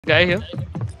Guy here.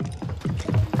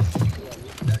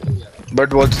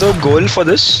 But what's the goal for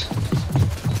this?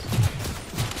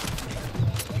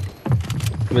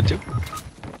 With you?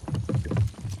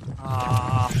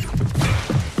 Ah,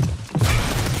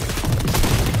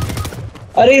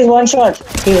 He's one shot.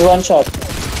 He's one shot.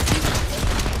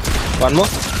 One more?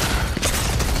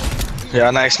 Yeah,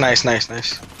 nice. One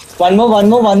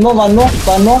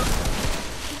more.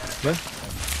 Well,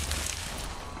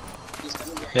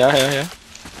 yeah.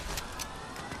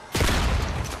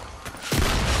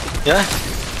 Yeah.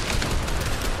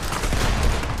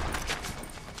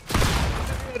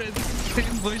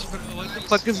 same bush, bro. What the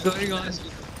fuck is going on?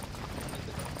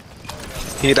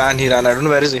 He ran. I don't know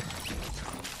where is he.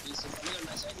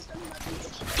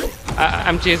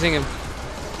 I'm chasing him.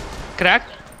 Cracked.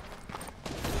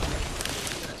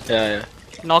 Yeah.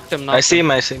 Knocked him. I see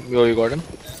him. Yo, you got him?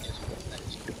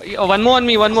 Oh, one more on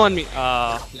me.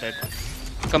 Dead.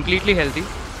 Completely healthy.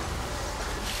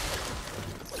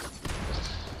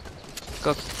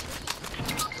 Cook.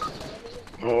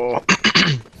 Oh.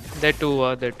 They're two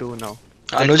now.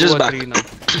 They're Anuj two is or back. three now.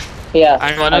 Yeah.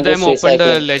 And one I'm of them just opened the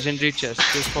recycling. legendary chest.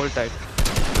 Just hold tight.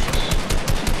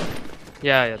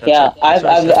 Yeah. That's Yeah, it. That's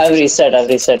what I said. I've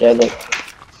reset. Yeah, good.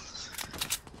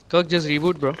 Kirk, just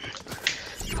reboot, bro.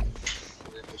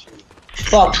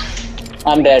 Fuck.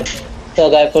 I'm dead. The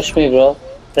guy pushed me, bro.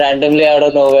 Randomly out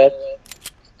of nowhere.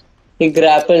 He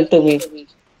grappled to me.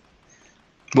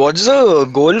 What's the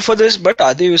goal for this? But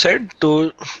Adi, you said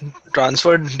to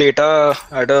transfer data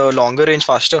at a longer range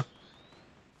faster.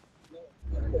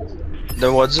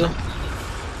 Then what's the?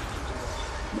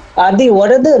 Adi,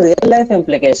 what are the real life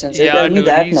implications? You Yeah, tell me dude.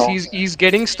 that He's now. he's he's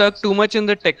getting stuck too much in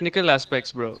the technical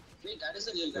aspects, bro.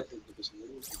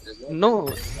 No,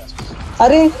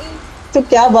 अरे तो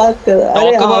क्या बात कर talk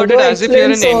अरे how about do it I as if you're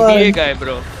explain an so NBA guy,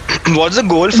 bro. What's the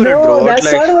goal for it, No, bro? that's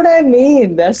Like, not what I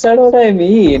mean. That's not what I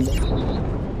mean.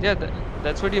 Yeah,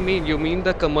 that's what you mean. You mean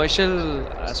the commercial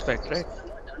aspect, right?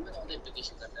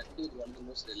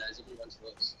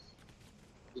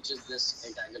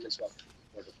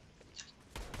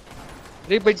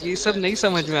 नहीं but ये सब नहीं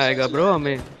समझ में आएगा bro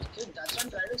हमें.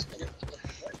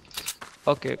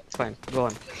 Okay, fine. Go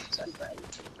on.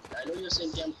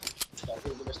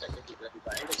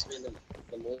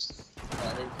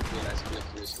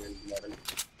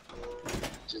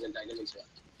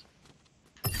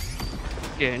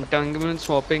 Okay, entanglement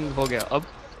swapping हो गया. अब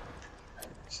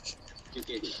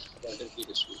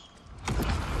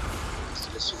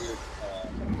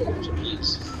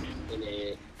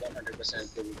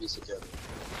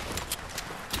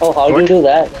Oh, how do What? you do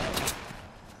that?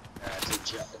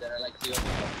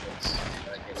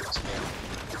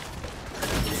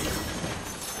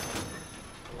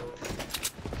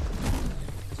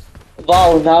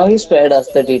 Wow, now he spared us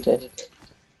the detail.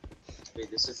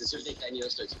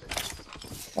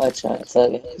 Acha, it's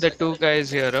okay. the two guys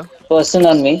here. Person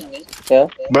on me. Yeah.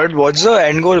 but what's the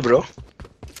end goal, bro?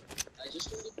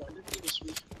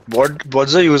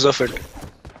 What's the use of it?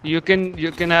 You can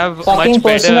have Fucking much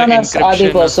person better on us, Adi, encryption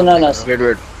or person on something.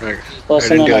 us. Wait. I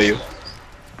Person didn't on hear us. you.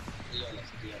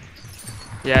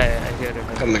 Yeah, I hear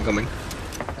it. Coming.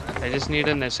 I just need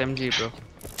an SMG, bro.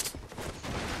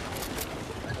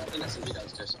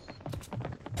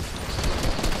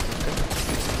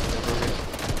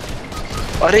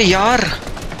 अरे यार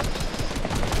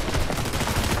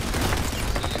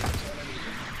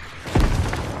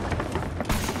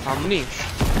How many?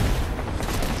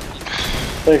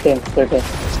 Full team.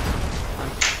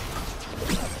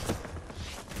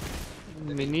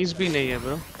 Minis भी नहीं है,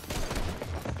 bro.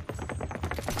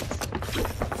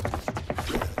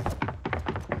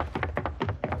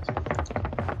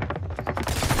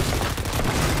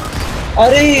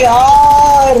 अरे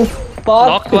यार! Fuck,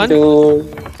 Knocked one.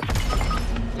 dude.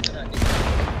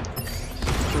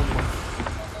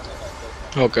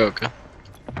 Okay.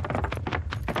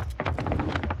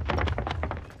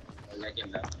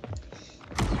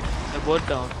 They're both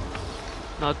down.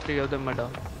 Now three of them are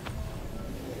down.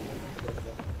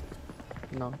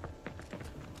 No.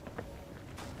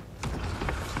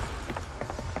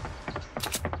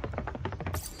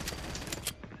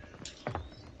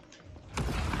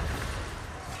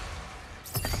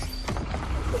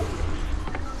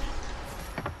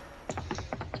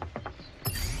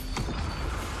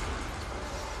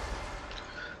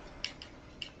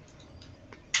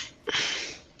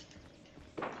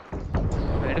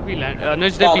 Where do we land?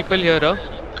 Anuj, there are people here, huh?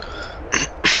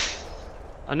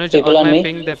 Anuj, People on on my me.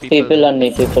 ping, there are People on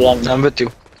me. I'm with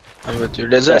you.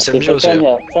 There's a Yeah, SMG people also from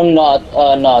here. here. From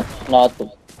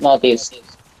northeast.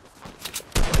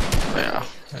 Yeah,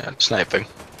 sniping.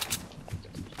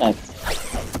 Nice.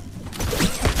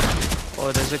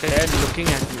 Oh, there's a guy looking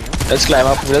at me. Let's climb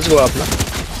up. Let's go up now.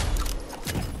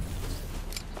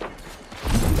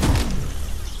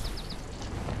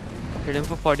 Hit him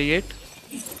for 48.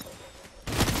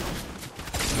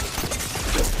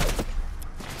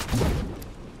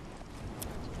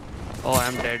 Oh,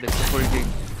 I'm dead. It's a full team.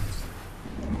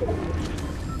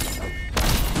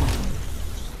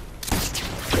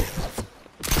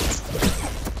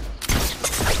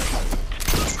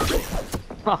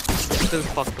 Huh, still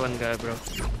fucked one guy, bro.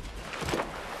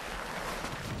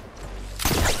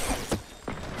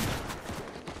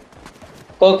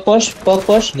 Perk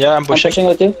push. Yeah, I'm pushing. pushing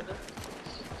with you.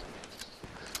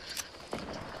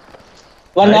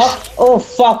 One Nice. knock. Oh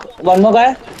fuck. One more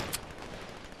guy.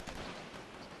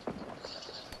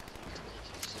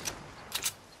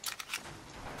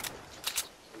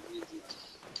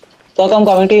 Perk, I'm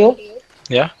coming to you.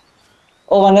 Yeah.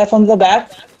 Oh, one guy from the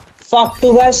back. Fuck,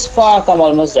 two guys. Fuck, I'm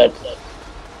almost dead.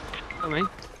 Come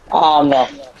on. No.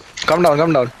 Come down.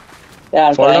 Come down. Yeah,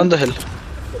 I'm Fall trying. down the hill.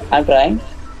 I'm trying.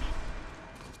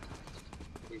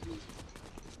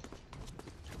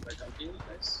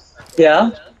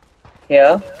 Yeah.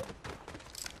 Yeah.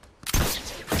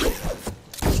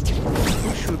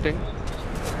 Who's shooting?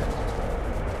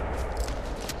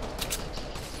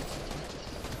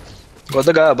 Got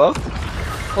the guy above.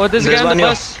 Oh, this There's guy on one the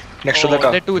here, bus. next to the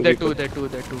car. They're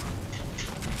two.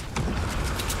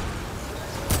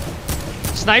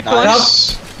 Sniped one.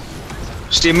 Nice.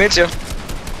 Teammates here.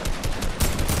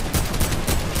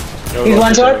 He's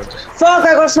one shot. Fuck,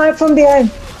 I got sniped from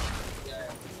behind.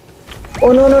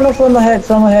 Oh no, from ahead.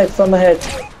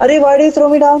 Arey, why do you throw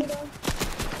me down?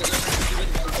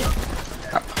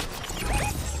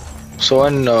 So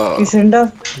and You shouldn't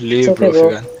have. leave, It's okay, bro, if you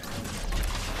bro. can.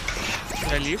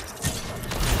 Should I leave?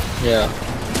 Yeah.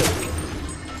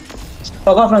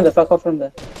 Fuck off from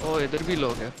there. Oh, इधर भी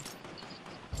लोग हैं.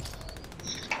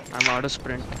 I'm out of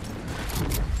sprint.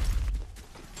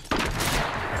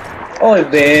 Oh,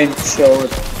 Ben shot.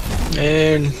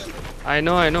 And I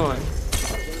know.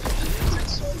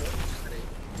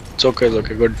 it's okay,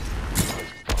 good.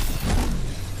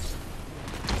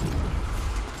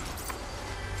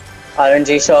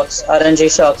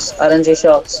 RNG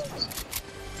shocks.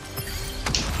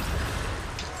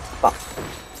 Fuck.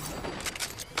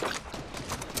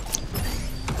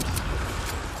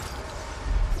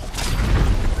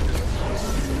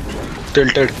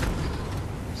 Tilted.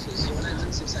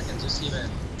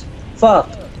 Fuck.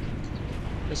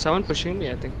 There's someone pushing me,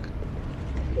 I think.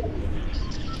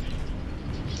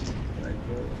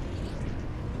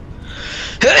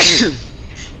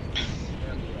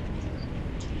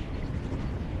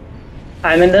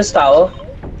 I'm in this tower.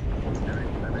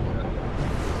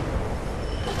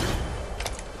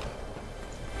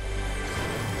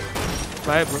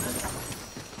 Bye, bro.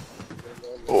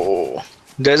 Oh.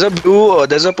 There's a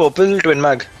purple twin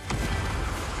mag.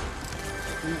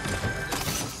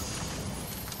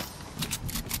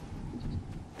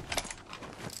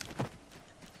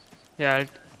 Yeah.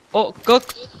 Oh,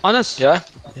 Cook, on us. Yeah?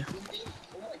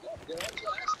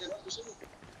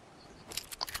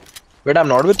 Wait, I'm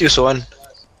not with you, Sohan.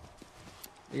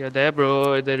 You're there,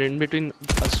 bro. They're in between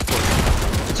us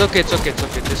four. It's okay.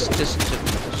 Just chill.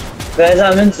 Guys,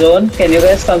 I'm in zone. Can you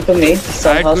guys come to me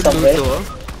somehow, Good loot somewhere? though.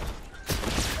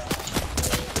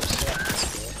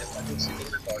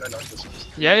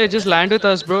 Yeah, just land with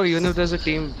us, bro. Even if there's a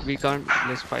team, we can't.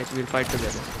 Let's fight. We'll fight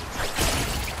together.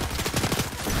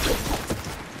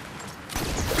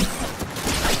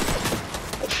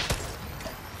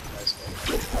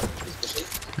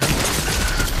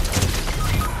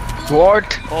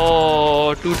 What?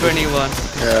 Oh, 221.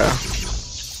 Yeah.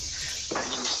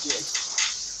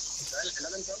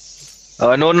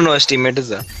 No, his teammate is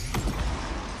there.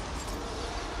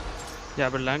 Yeah,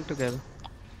 but land together.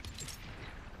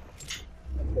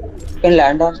 You can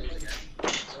land on.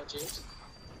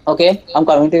 Okay, I'm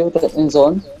coming to you in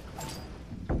zone.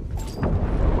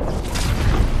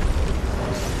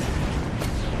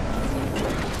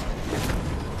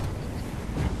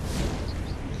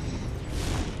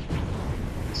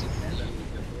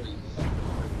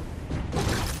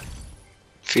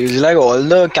 Feels like all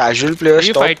the casual players Are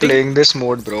you stopped fighting? playing this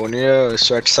mode, bro. Only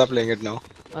sweats are playing it now.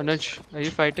 Anuj, are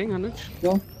you fighting, Anuj?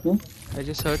 No. I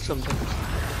just heard something.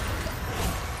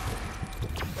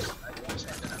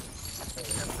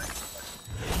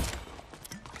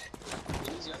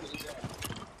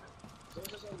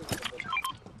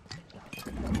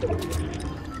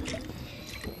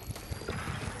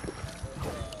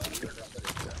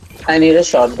 I need a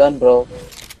shotgun, bro.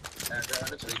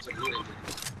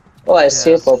 Oh, I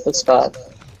see a purple scar.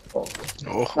 Oh.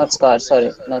 Not scar,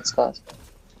 sorry, not scar.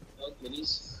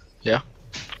 Yeah.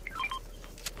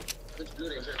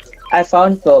 I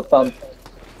found pump.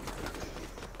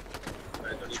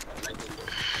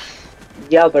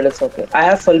 Yeah, but it's okay. I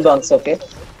have full bunks, okay?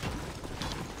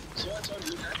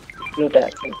 Blue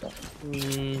tag.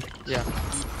 Yeah.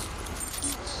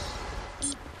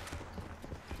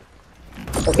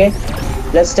 Okay?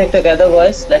 Let's stick together,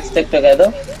 boys. Let's stick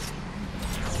together.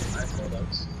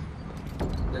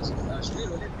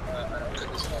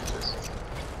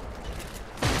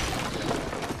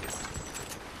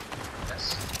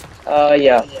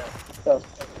 Yeah. So,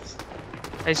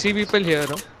 I see people here,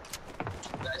 no?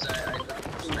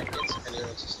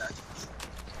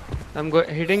 I'm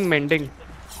hitting mending.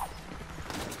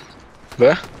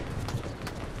 Where?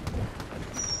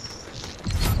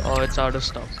 Oh, it's out of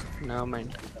stock. Never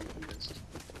mind.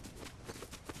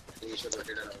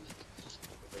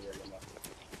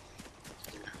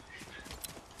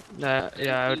 Yeah.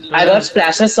 I got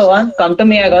splashes, so on. Come to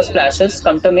me, I got splashes.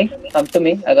 Come to me. Come to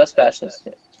me. I got splashes.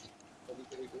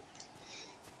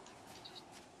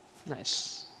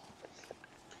 Nice.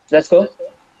 Let's go.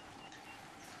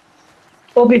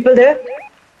 Oh, people there.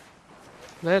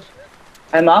 Where?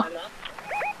 I'm marked.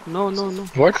 No.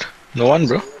 What? No one,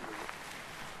 bro.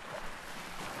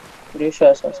 Pretty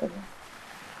sure I saw something.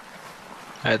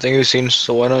 I think you've seen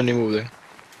someone only moving.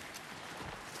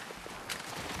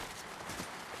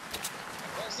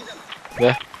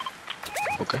 Where?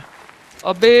 Okay.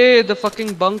 Abe, the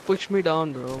fucking bunk pushed me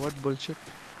down, bro. What bullshit.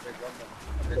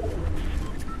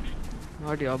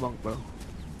 Not your bunk, bro.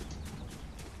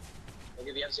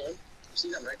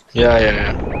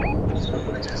 Yeah.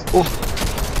 Oh,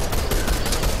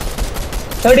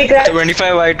 30 crack.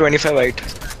 25 white, 25 white.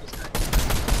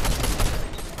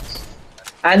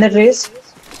 And the trace.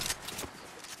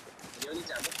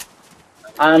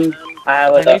 I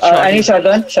have a. I need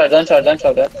shotgun.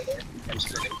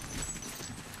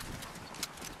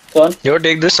 Go on. You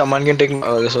take this, someone can take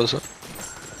this also.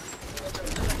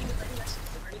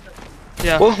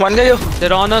 Yeah. Oh, one guy.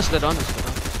 They're on us.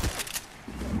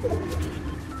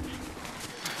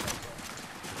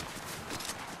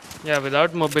 Yeah,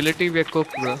 without mobility, we're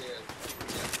cooked, bro.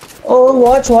 Oh,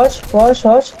 watch.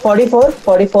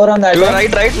 44 on that You are one.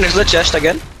 right, next to the chest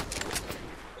again.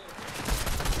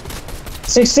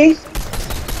 60.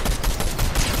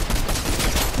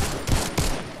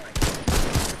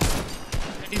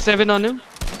 Seven on him.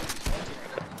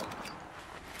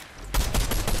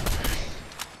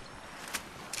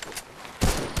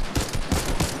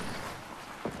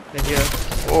 They're here.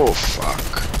 Oh,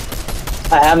 fuck.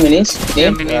 I have minis.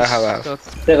 Yeah, Name. minis. I have. So,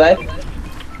 Revive.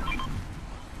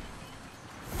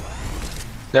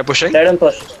 They're pushing. Let him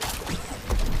push.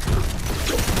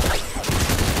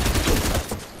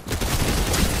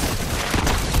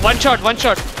 one shot.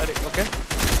 Okay.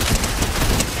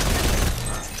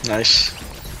 Nice.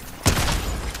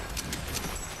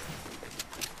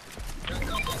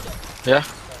 Yeah.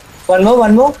 One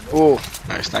more. Oh,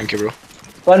 nice. Thank you, bro.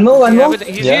 One more.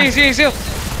 He's Yeah. here. He's here.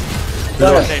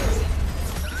 Got it. Dead.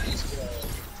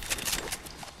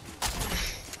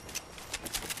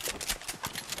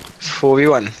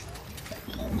 4v1.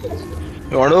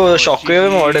 You want to shockwave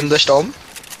him out in the storm?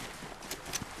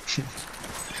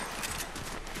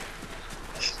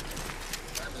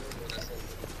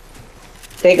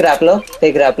 Take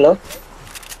grappler.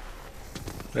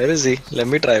 Where is he? Let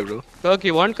me try, bro. Kirk,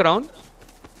 you want crown?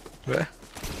 Where?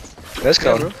 Where's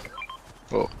crown? bro.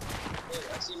 Oh.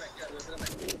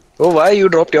 Oh, why you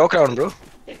dropped your crown, bro?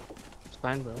 It's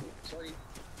fine, bro.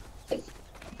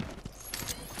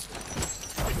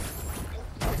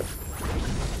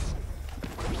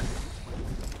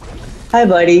 Hi,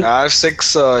 buddy. I have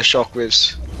 6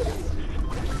 shockwaves.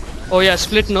 Oh yeah,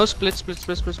 split.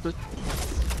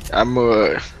 I'm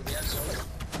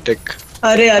tick.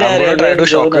 Are, I'm gonna try to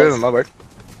shockwave him, but.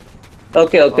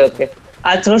 Okay.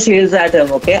 I'll throw shields at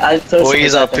him, okay? Oh,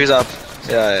 he's up.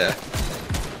 Yeah.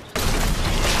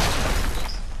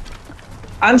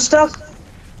 I'm stuck.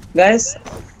 Guys,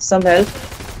 some help.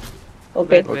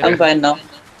 Okay, Wait. I'm fine now.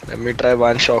 Let me try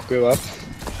one shockwave up.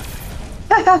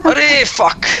 Arey,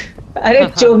 fuck! Arey,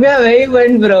 Chomya, where you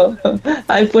went, bro?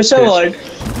 I'll push a ward.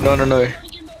 No.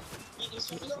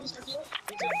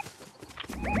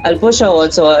 I'll push a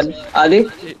ward, so Adi?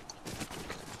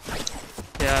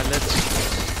 Yeah, let's.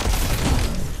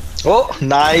 Oh,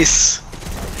 nice!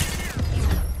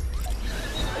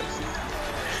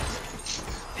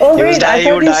 Oh, He wait, would I die, thought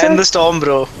you in the said... storm,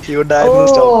 bro. He would die in the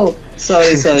storm. Oh,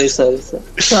 sorry. I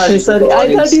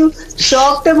thought you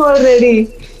shocked him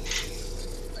already.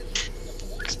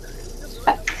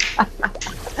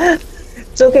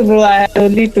 It's okay, bro. I had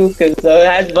only 2 kills.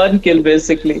 I had 1 kill,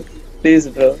 basically. Please,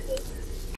 bro.